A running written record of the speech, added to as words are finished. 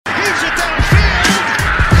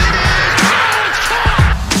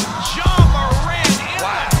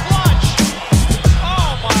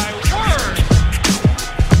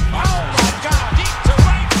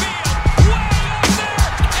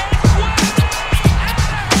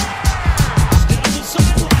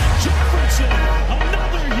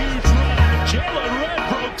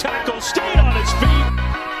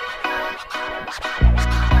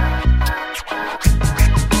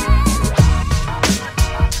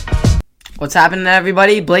What's happening,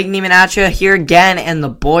 everybody? Blake Neiman at you here again, and the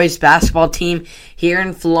boys basketball team here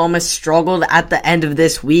in Philomath struggled at the end of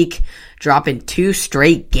this week, dropping 2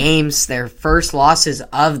 straight games, their first losses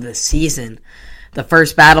of the season. The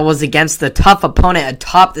first battle was against the tough opponent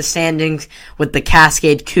atop the standings with the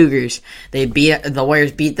Cascade Cougars. The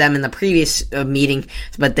Warriors beat them in the previous meeting,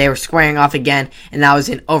 but they were squaring off again, and that was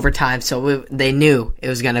in overtime, so they knew it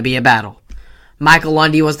was going to be a battle. Michael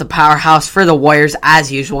Lundy was the powerhouse for the Warriors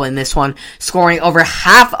as usual in this one, scoring over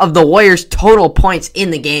half of the Warriors' total points in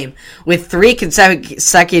the game, with 3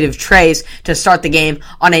 consecutive trays to start the game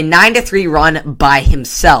on a 9-3 run by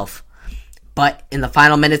himself. But in the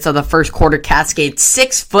final minutes of the first quarter, Cascade's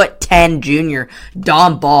 6'10" junior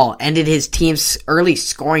Dom Ball ended his team's early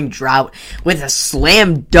scoring drought with a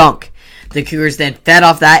slam dunk. The Cougars then fed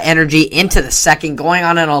off that energy into the second, going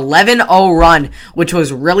on an 11-0 run, which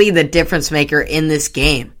was really the difference maker in this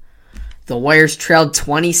game. The Warriors trailed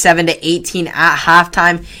 27-18 at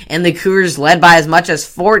halftime, and the Cougars led by as much as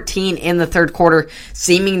 14 in the third quarter,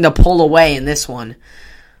 seeming to pull away in this one.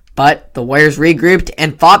 But the Warriors regrouped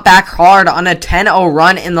and fought back hard on a 10-0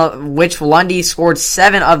 run in which Lundy scored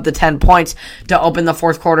 7 of the 10 points to open the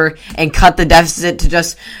fourth quarter and cut the deficit to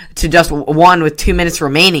just 1 with 2 minutes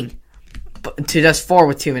remaining. To just 4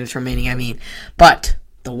 with 2 minutes remaining, But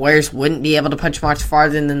the Warriors wouldn't be able to push much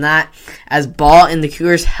farther than that, as Ball and the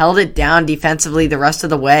Cougars held it down defensively the rest of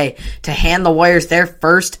the way to hand the Warriors their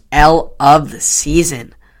first L of the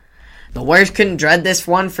season. The Warriors couldn't dread this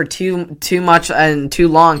one for too much and too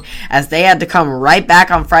long, as they had to come right back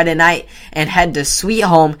on Friday night and head to Sweet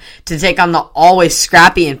Home to take on the always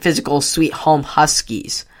scrappy and physical Sweet Home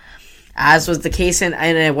Huskies. As was the case in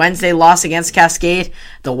a Wednesday loss against Cascade,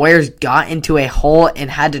 the Warriors got into a hole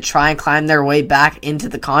and had to try and climb their way back into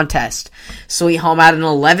the contest. Sweet Home had an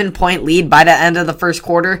 11-point lead by the end of the first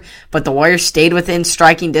quarter, but the Warriors stayed within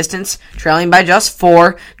striking distance, trailing by just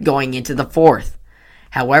 4 going into the fourth.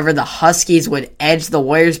 However, the Huskies would edge the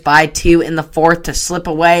Warriors by 2 in the fourth to slip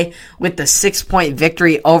away with the 6-point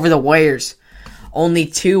victory over the Warriors. Only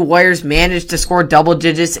 2 Warriors managed to score double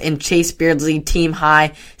digits in Chase Beardsley team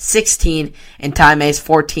high 16 and Ty Mays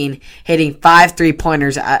 14, hitting 5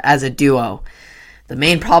 3-pointers as a duo. The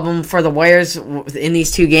main problem for the Warriors in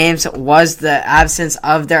these 2 games was the absence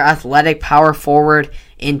of their athletic power forward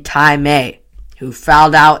in Ty May, who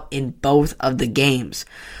fouled out in both of the games.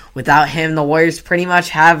 Without him, the Warriors pretty much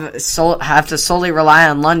have to solely rely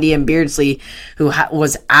on Lundy and Beardsley, who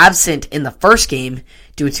was absent in the first game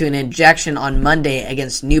due to an injection on Monday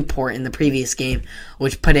against Newport in the previous game,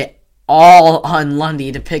 which put it all on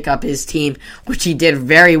Lundy to pick up his team, which he did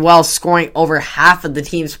very well, scoring over half of the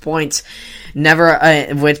team's points.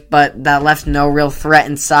 But that left no real threat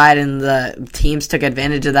inside, and the teams took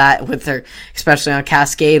advantage of that especially on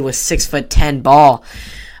Cascade with 6'10" Ball.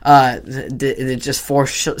 They just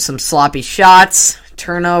forced some sloppy shots,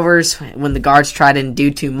 turnovers when the guards tried to do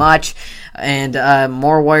too much, and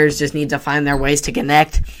more Warriors just need to find their ways to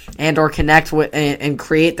connect with and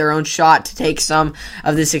create their own shot to take some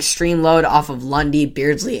of this extreme load off of Lundy,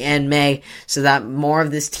 Beardsley, and May, so that more of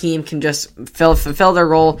this team can just fulfill their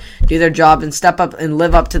role, do their job, and step up and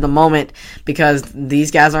live up to the moment, because these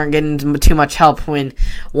guys aren't getting too much help. When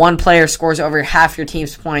one player scores over half your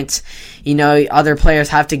team's points, other players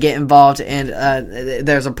have to get involved, and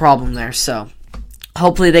there's a problem there. So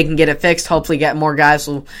hopefully they can get it fixed. Hopefully more guys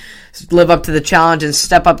will live up to the challenge and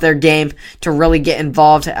step up their game to really get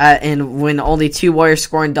involved. And when only 2 Warriors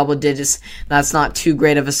scoring double digits, that's not too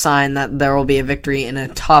great of a sign that there will be a victory in a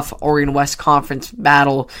tough Oregon West Conference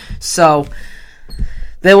battle. So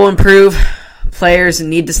they will improve. Players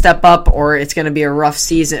need to step up, or it's going to be a rough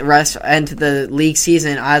end to the league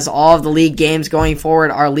season, as all of the league games going forward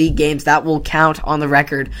are league games that will count on the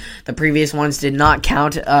record. The previous ones did not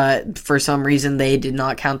count. For some reason, they did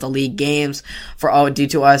not count the league games due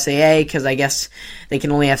to OSAA, because I guess they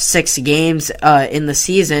can only have 6 games in the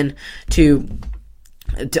season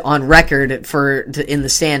on record in the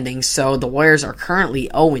standings. So the Warriors are currently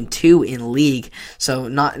 0-2 in league. So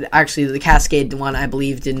not actually the Cascade one, I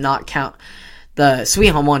believe, did not count. The Sweet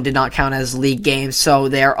Home one did not count as league games, so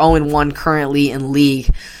they are 0-1 currently in league.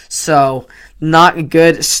 So not a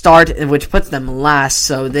good start, which puts them last.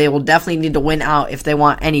 So they will definitely need to win out if they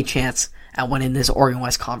want any chance at winning this Oregon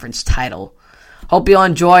West Conference title. Hope you all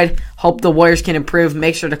enjoyed. Hope the Warriors can improve.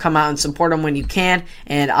 Make sure to come out and support them when you can,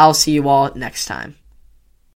 and I'll see you all next time.